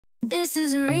This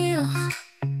is real.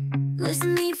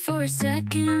 Listen to me for a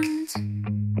second.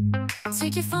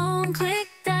 Take your phone, click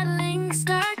that link,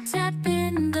 start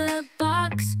tapping the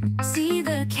box. See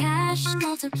the cash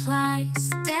multiply,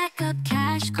 stack up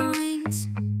cash coins.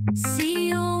 See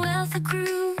your wealth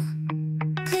accrue.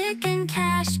 Click and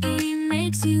cash game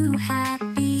makes you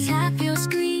happy. Tap your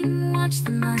screen, watch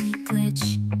the money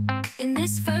glitch. In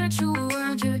this virtual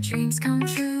world, your dreams come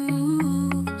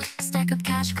true. Stack up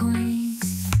cash coins.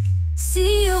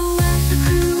 See your wealth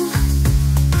accrue.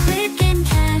 Click and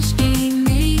cash game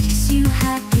makes you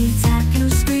happy. Tap your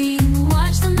screen,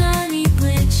 watch the money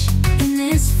glitch. In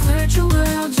this virtual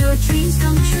world, your dreams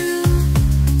come true.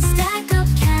 Stack up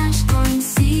cash coins,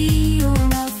 see your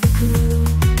wealth accrue.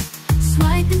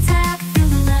 Swipe and tap, feel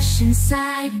the rush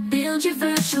inside. Build your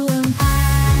virtual empire.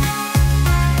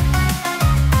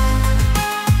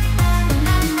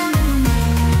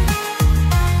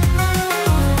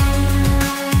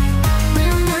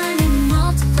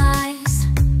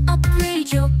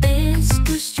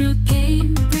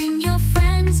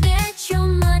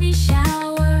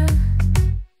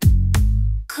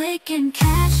 Click and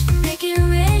cash, make it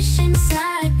rich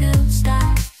inside, build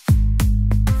style.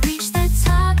 Reach the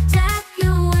top, tap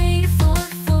your way for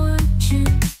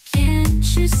fortune. Can't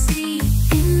you see?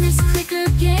 In this clicker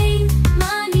game,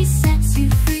 money sets you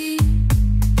free.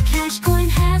 Cashcoin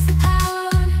has the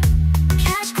power.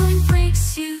 Cashcoin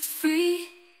breaks you free.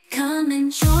 Come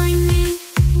and join me,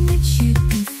 it should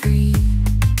be free.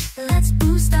 Let's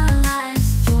boost our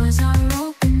lives, doors are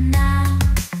open now.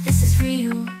 This is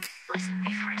real. Listen to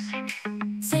me for a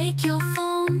second. Take your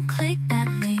phone, click that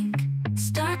link,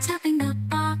 start tapping the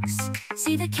box.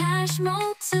 See the cash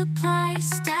multiply,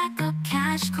 stack up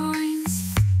cash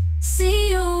coins.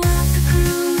 See your wealth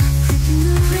accrue.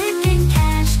 Click and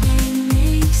cash game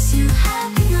makes you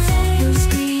happy. Tap your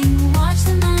screen, watch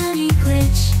the money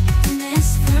glitch. In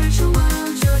this virtual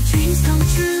world, your dreams come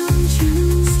true.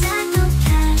 Stack up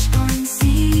cash coins,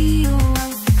 see your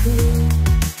wealth accrue.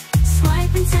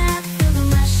 Swipe and tap, feel the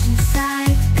rush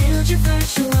inside. Build your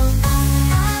virtual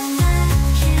empire.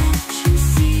 Can't you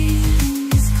see?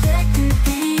 This clicker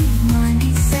game,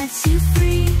 money sets you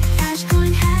free.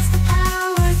 Cashcoin has the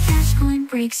power. Cashcoin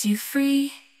breaks you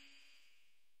free.